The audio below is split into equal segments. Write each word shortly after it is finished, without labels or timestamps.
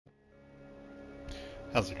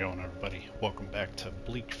How's it going, everybody? Welcome back to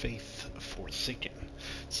Bleak Faith Forsaken.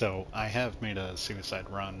 So I have made a suicide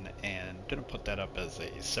run and gonna put that up as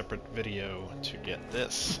a separate video to get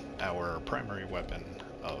this, our primary weapon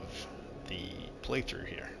of the playthrough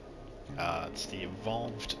here. It's the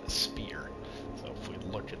evolved spear. So if we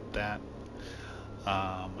look at that,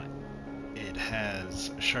 it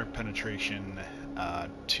has sharp penetration,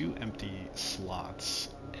 2 empty slots,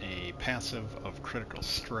 a passive of critical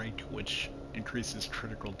strike, which increases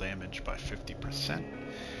critical damage by 50%.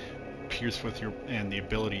 Pierce with your, and the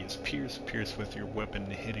ability is pierce with your weapon,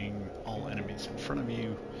 hitting all enemies in front of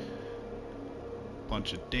you.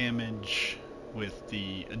 Bunch of damage with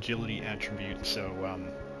the agility attribute. So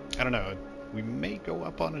I don't know. We may go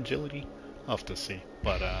up on agility. I'll have to see.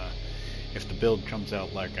 But if the build comes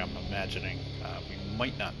out like I'm imagining, we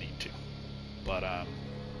might not need to. But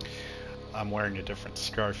I'm wearing a different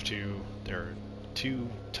scarf too. There are 2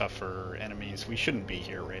 tougher enemies. We shouldn't be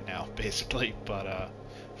here right now, basically, but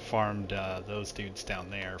farmed those dudes down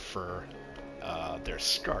there for their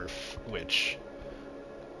scarf, which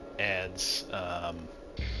adds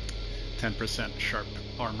 10% sharp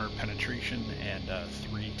armor penetration and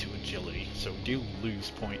 3 to agility. So we do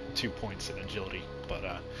lose 2 points in agility,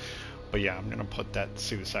 but yeah, I'm gonna put that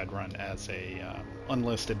suicide run as a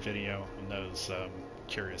unlisted video, and those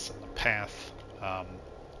curious in the path.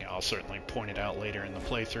 You know, I'll certainly point it out later in the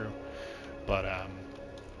playthrough, but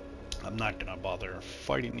I'm not gonna bother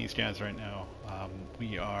fighting these guys right now.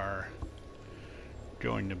 We are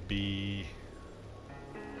going to be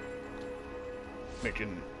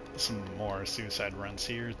making some more suicide runs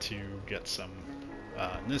here to get some,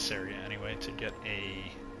 in this area anyway, to get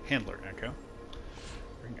a handler echo.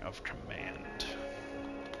 Ring of Command.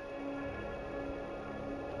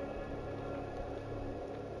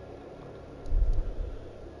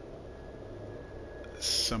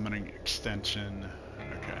 Summoning extension.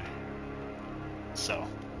 Okay. So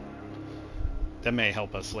that may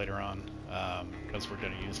help us later on, because we're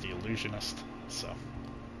going to use the illusionist. So.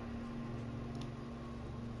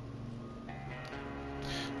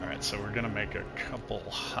 Alright, so we're going to make a couple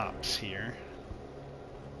hops here.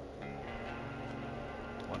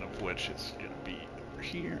 One of which is going to be over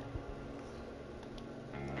here.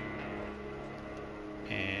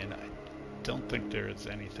 And I don't think there is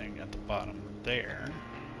anything at the bottom there.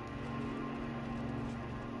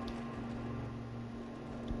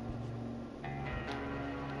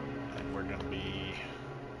 And we're going to be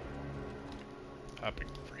hopping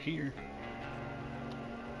over here.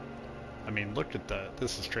 I mean, look at the,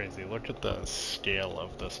 this is crazy. Look at the scale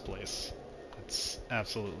of this place. It's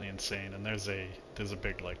absolutely insane. And there's a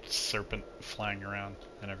big like serpent flying around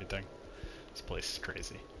and everything. This place is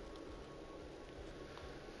crazy.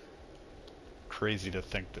 Crazy to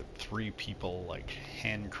think that 3 people like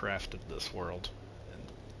handcrafted this world, and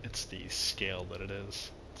it's the scale that it is.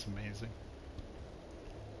 It's amazing.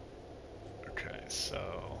 Okay,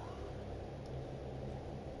 so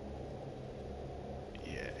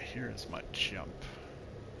yeah, here's my jump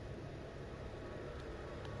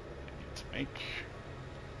I need to make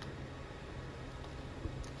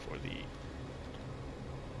for the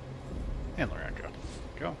handler echo.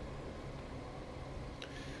 Go.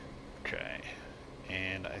 Okay.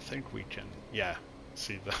 And I think we can, yeah,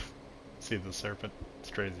 see the serpent. It's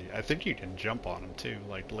crazy. I think you can jump on him too,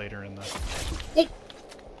 like later in the. Oh!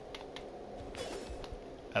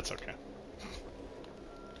 That's okay.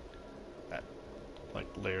 That like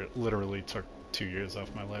literally took 2 years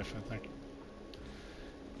off my life, I think.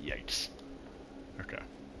 Yikes. Okay.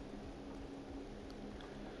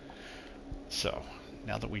 So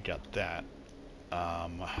now that we got that,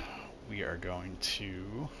 we are going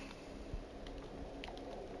to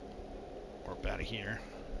warp out of here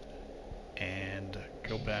and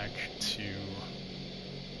go back to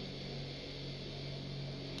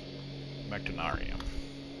Mechanarium.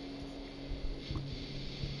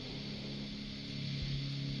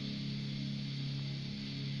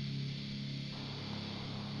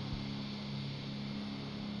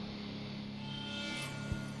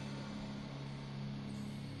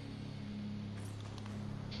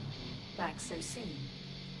 Back so soon.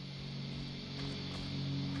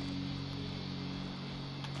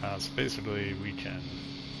 So basically we can,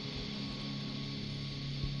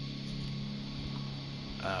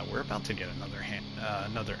 we're about to get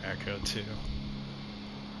another echo too.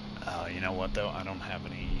 You know what though, I don't have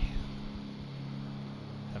any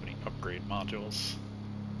upgrade modules.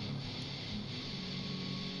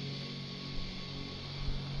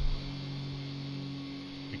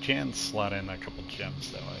 We can slot in a couple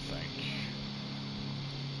gems though, I think.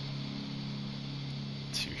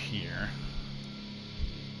 To here.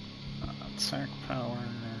 attack power.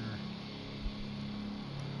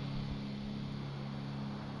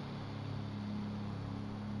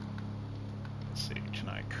 Let's see, can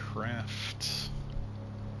I craft?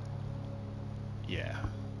 Yeah.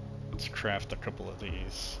 Let's craft a couple of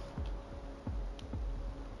these.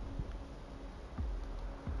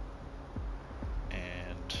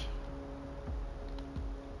 And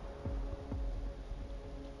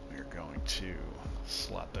we're going to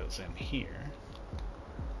slot those in here.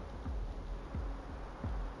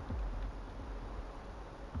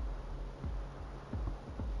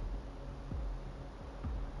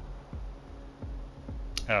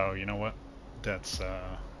 Oh, you know what? That's, hang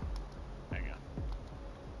on.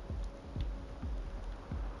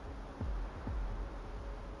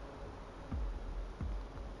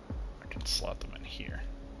 I can slot them in here.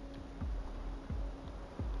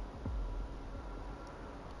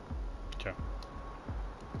 Okay.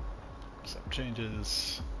 Accept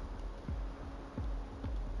changes.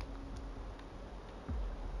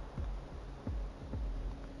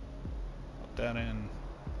 Put that in.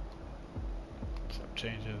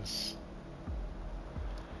 Changes,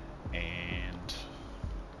 and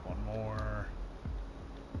one more.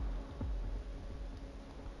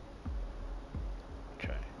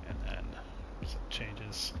 Okay, and then some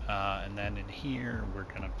changes, and then in here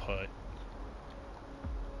we're gonna put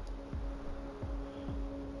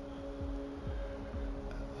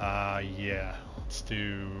yeah, let's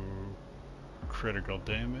do critical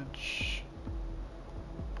damage.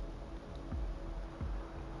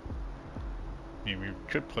 I mean, we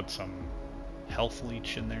could put some health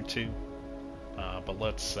leech in there too, but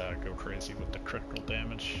let's go crazy with the critical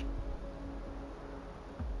damage.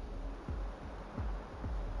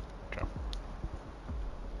 Okay.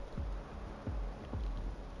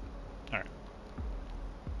 Alright.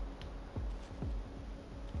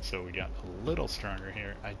 So we got a little stronger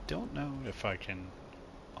here. I don't know if I can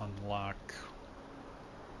unlock...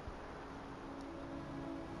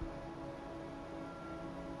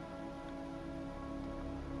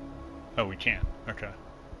 Oh, we can. Okay.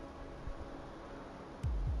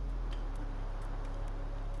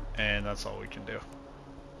 And that's all we can do.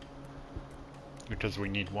 Because we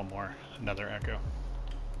need one more, another echo.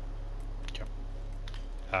 Okay.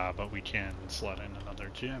 But we can slot in another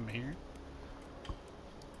gem here.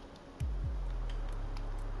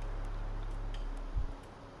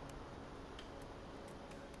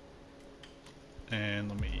 And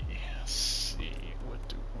let me see, what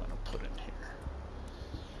do we want to put in here?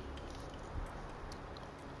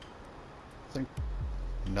 I think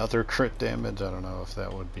another crit damage. I don't know if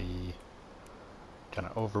that would be kind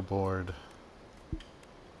of overboard. I'm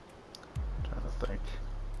trying to think.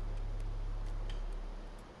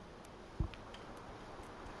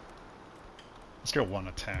 Let's go one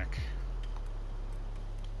attack.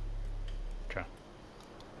 Okay.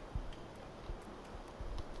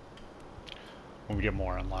 When we get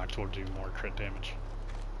more unlocked, we'll do more crit damage.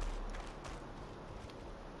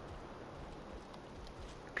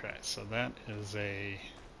 Okay, so that is a...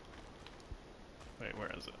 Wait,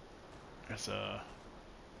 where is it? There's a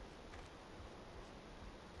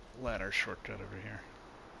ladder shortcut over here.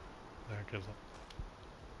 There it goes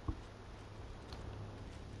up.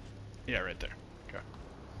 Yeah, right there. Okay.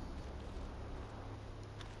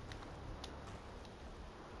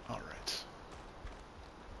 Alright.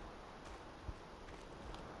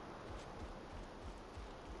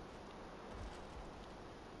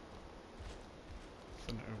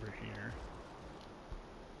 Then over here.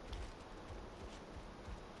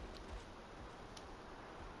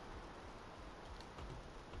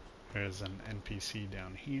 There's an NPC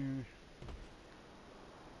down here.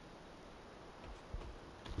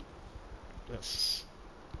 This.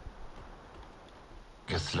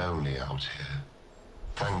 Gets lonely out here.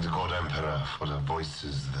 Thank the God Emperor for the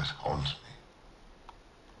voices that haunt me.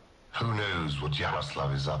 Who knows what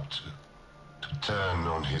Yaroslav is up to? To turn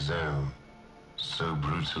on his own so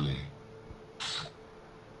brutally.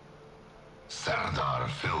 Serdar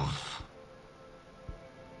filth.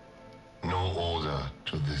 No order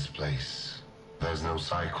to this place. There's no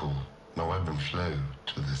cycle, no ebb and flow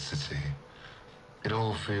to the city. It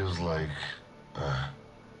all feels like...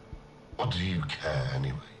 what do you care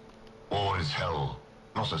anyway? War is hell,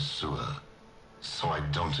 not a sewer. So I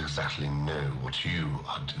don't exactly know what you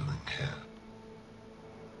are doing here.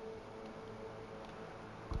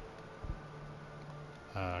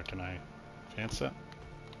 Can I advance that?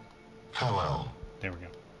 Farewell. There we go.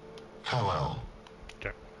 Farewell.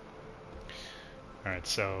 Okay. Alright,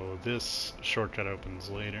 so this shortcut opens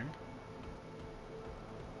later.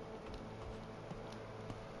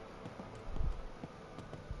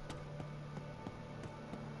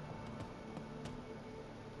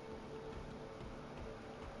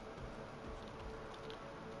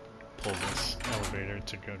 pull this elevator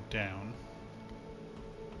to go down.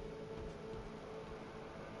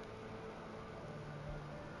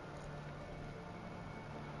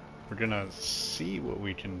 We're gonna see what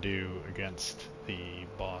we can do against the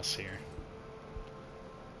boss here.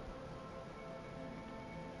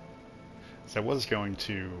 So I was going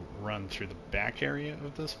to run through the back area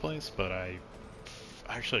of this place, but I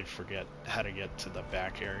actually forget how to get to the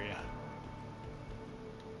back area.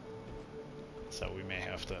 So we may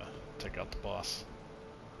have to take out the boss.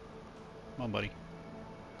 Come on, buddy.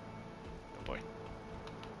 Oh boy.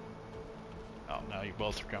 Oh, now you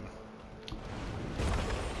both are coming.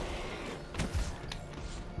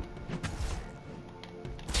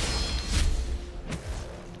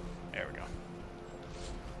 There we go.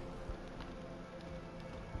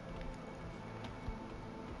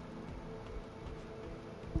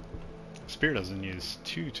 Spear doesn't use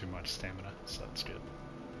too much stamina, so that's good.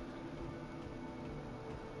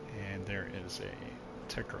 And there is a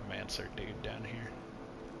Techromancer dude down here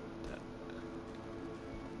that's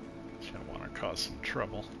gonna want to cause some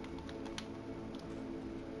trouble.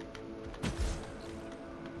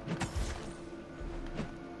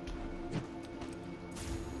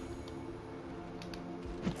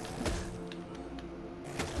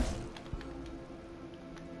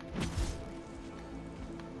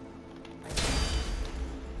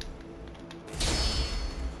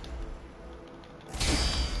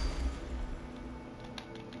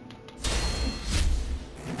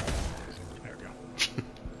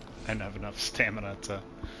 I didn't have enough stamina to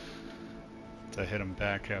hit him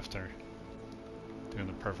back after doing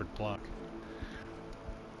the perfect block.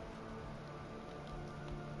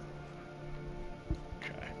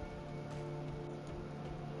 Okay.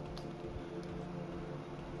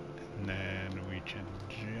 And then we can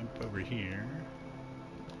jump over here.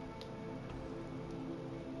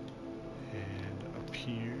 And up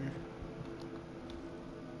here.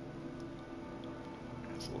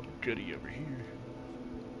 There's a little goodie over here.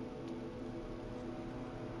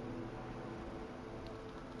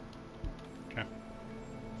 Okay.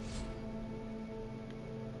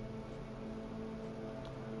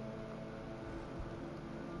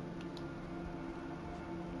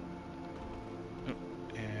 Oh,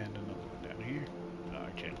 and another one down here. Oh,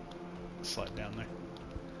 I can't slide down there.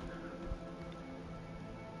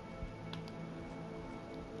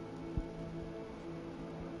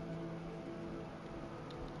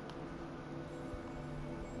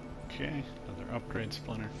 Okay, another upgrade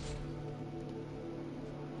splinter.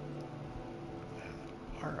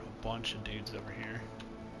 There are a bunch of dudes over here.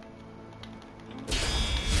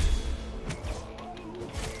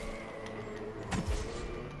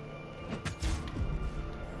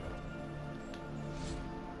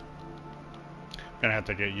 Gonna have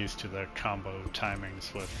to get used to the combo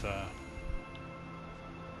timings with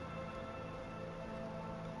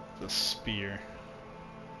the spear.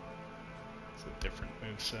 It's a different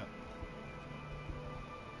moveset.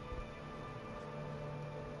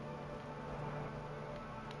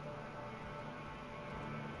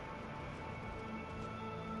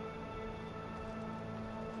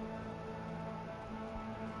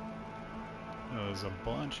 Oh, there's a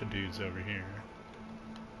bunch of dudes over here.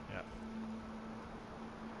 Yeah.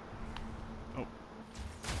 Oh.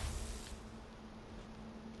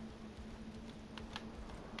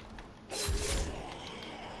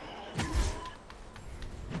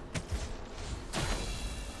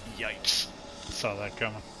 Yikes. Saw that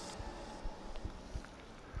coming.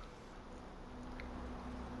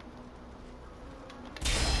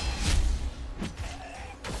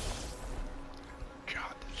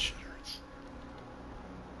 God, that shit hurts.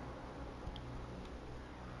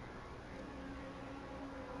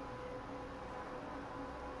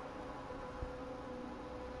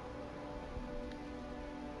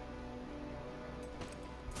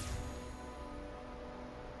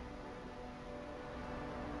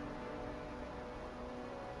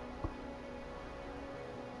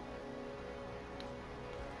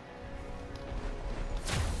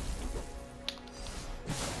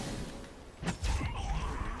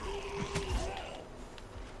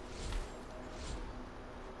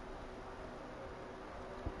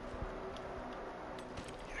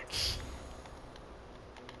 Yikes.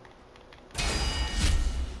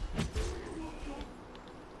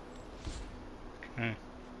 Okay.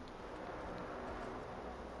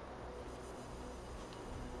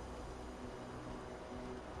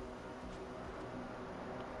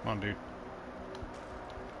 Come on, dude.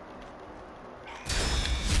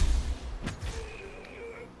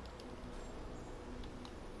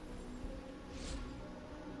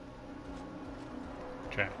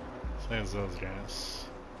 Okay, so there's those guys.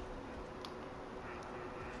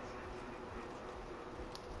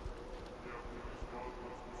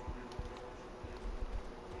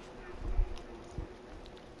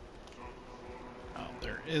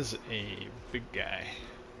 There is a big guy.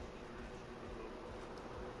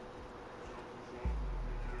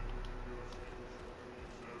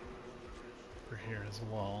 Over here as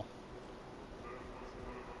well.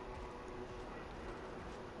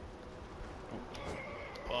 Oh,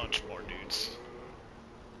 bunch more dudes.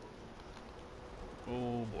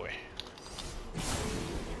 Oh boy.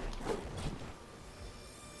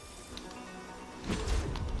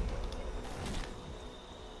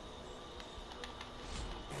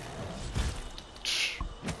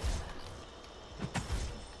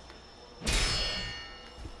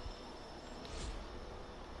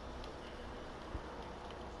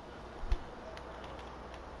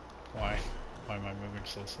 Why am I moving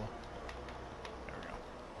so slow? There we go.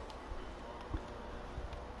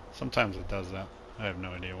 Sometimes it does that. I have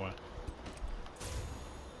no idea why.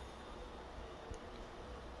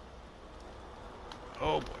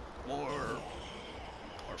 Oh boy,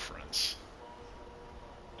 more friends.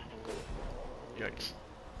 Yikes.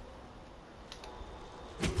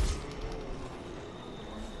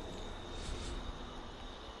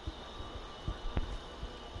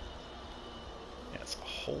 Yeah, it's a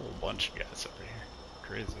whole bunch of guys over here.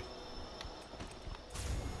 Crazy.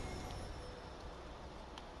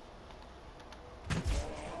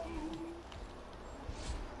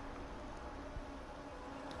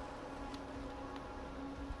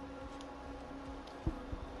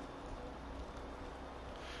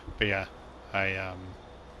 But yeah, I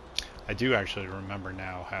do actually remember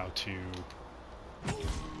now how to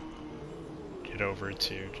get over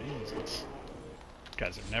to Jesus.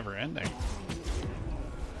 Guys are never ending.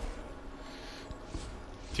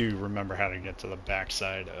 Do remember how to get to the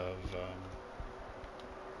backside of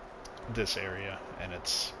this area, and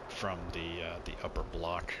it's from the upper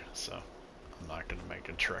block. So I'm not gonna make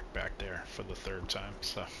a trek back there for the third time.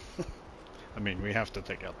 So I mean, we have to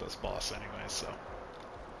take out this boss anyway. So.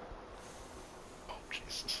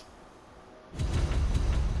 Jesus.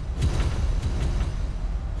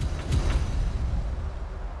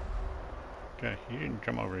 Okay, you didn't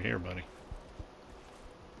come over here, buddy.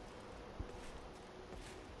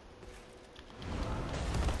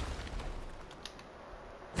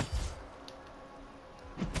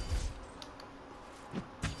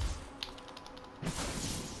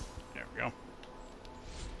 There we go.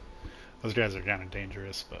 Those guys are kind of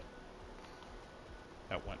dangerous, but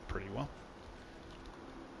that went pretty well.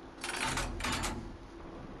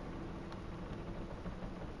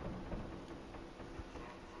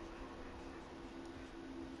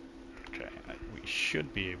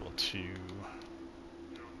 Should be able to...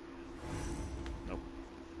 Nope.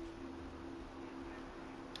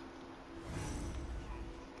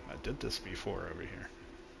 I did this before over here.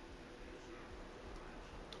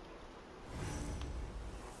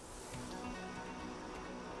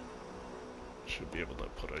 Should be able to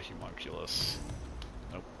put a homunculus.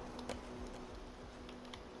 Nope.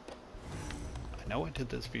 I know I did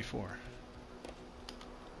this before.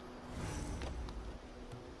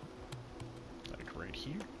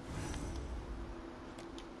 Here.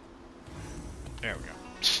 There we go.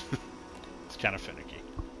 It's kind of finicky.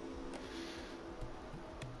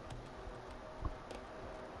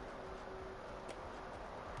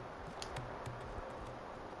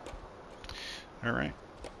 Alright.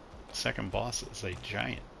 Second boss is a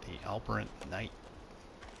giant, the Aberrant Knight.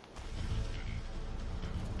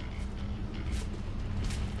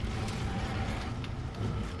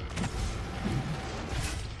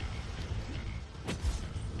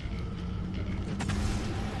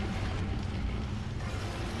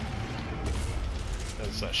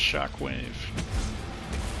 A shockwave.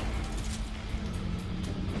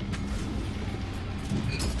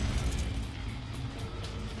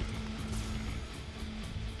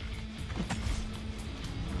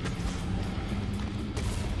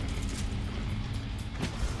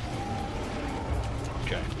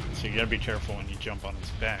 Okay, so you gotta be careful when you jump on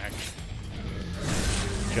his back,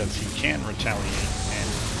 because he can retaliate and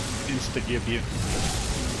insta-give you.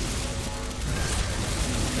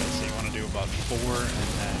 So you want to do about 4 and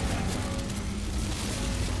then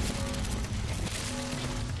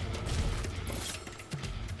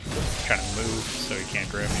kind of move so he can't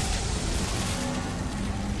grab you.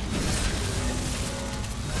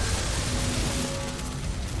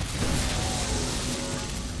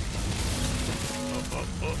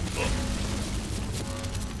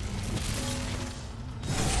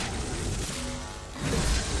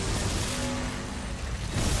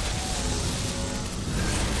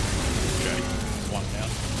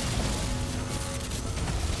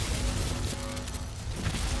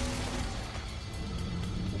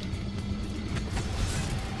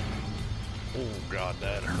 Oh god,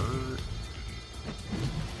 that hurt.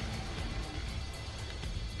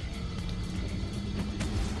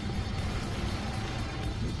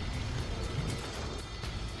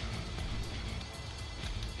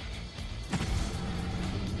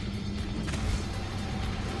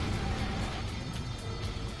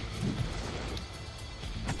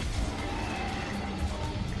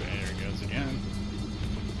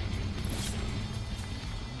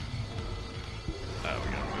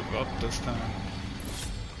 this time.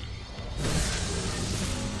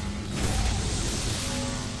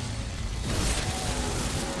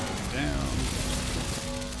 Down.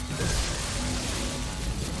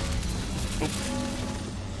 Oop.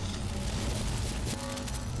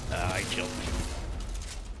 Ah, he killed me.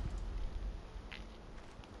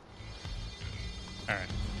 Alright.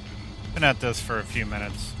 Been at this for a few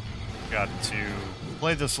minutes. Got to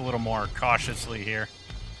play this a little more cautiously here.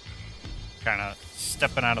 Kind of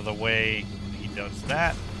stepping out of the way when he does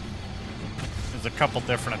that. There's a couple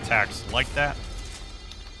different attacks like that.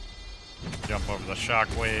 Jump over the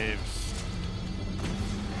shockwaves.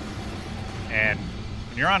 And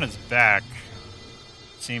when you're on his back,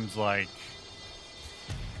 it seems like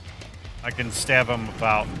I can stab him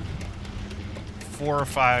about 4 or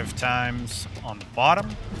 5 times on the bottom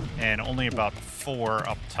and only about 4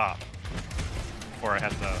 up top before I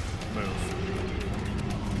had to move.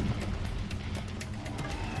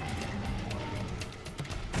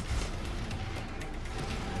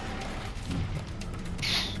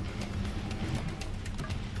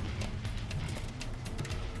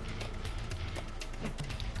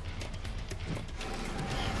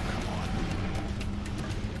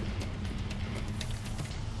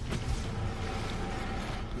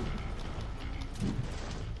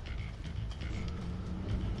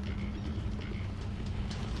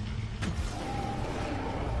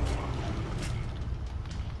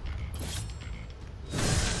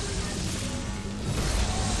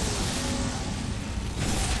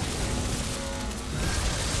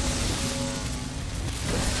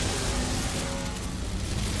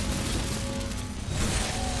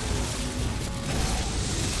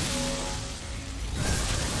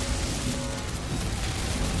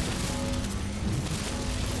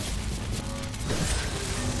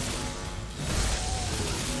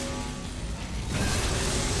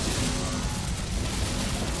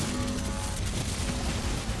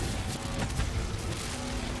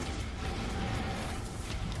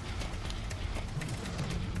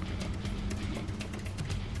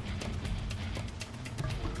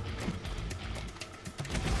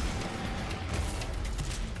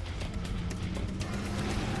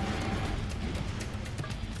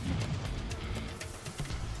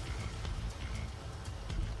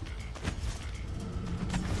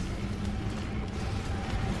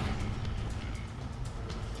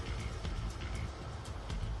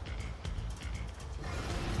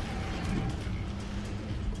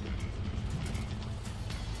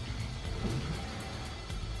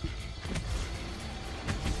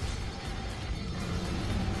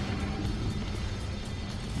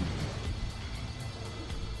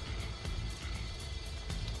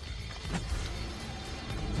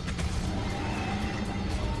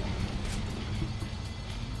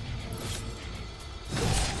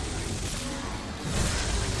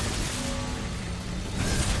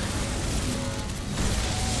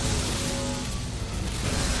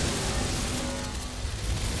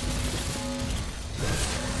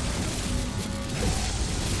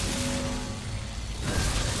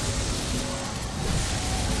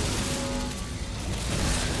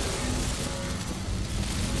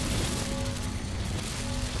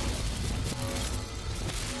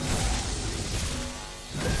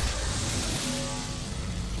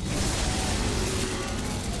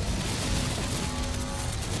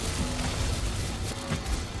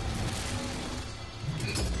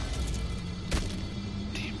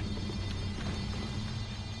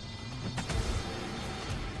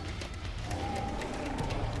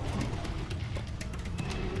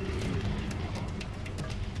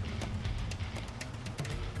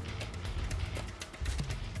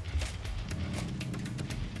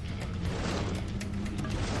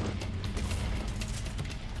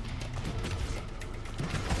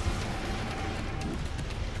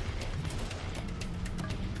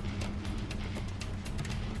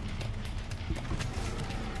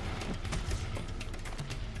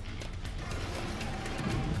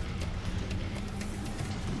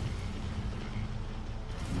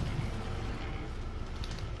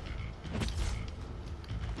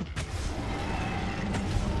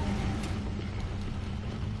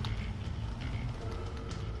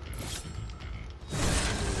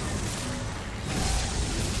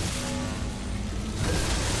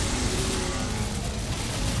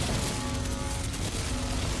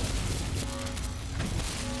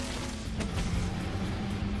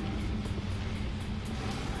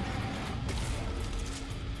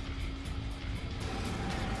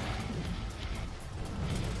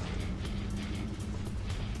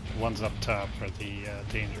 ones up top are the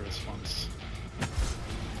dangerous ones.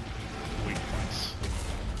 Weak points.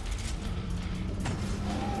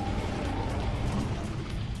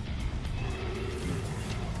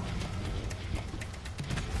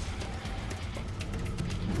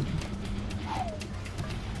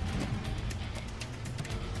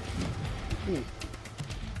 Ooh.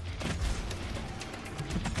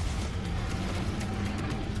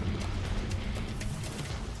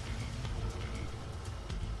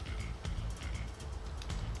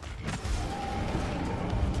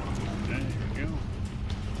 There you go.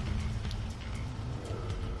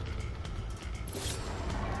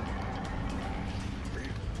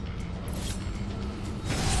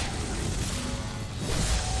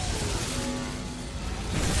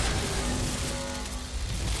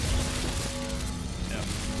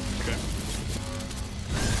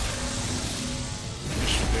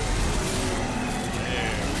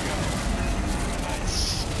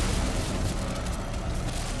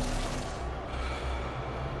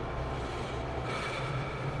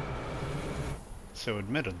 So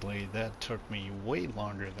admittedly, that took me way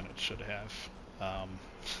longer than it should have.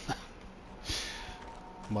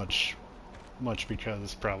 Much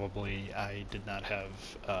because probably I did not have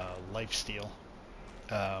life steal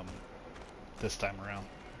this time around,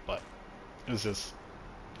 but it was just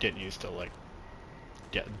getting used to like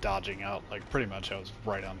dodging out. Like pretty much I was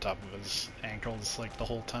right on top of his ankles like the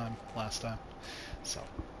whole time last time. So.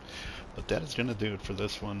 But that is going to do it for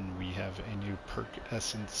this one. We have a new perk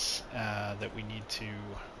essence that we need to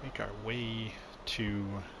make our way to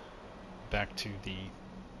back to the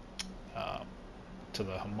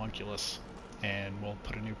homunculus, and we'll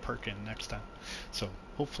put a new perk in next time. So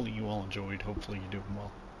hopefully you all enjoyed. Hopefully you're doing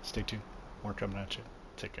well. Stay tuned. More coming at you.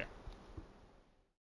 Take care.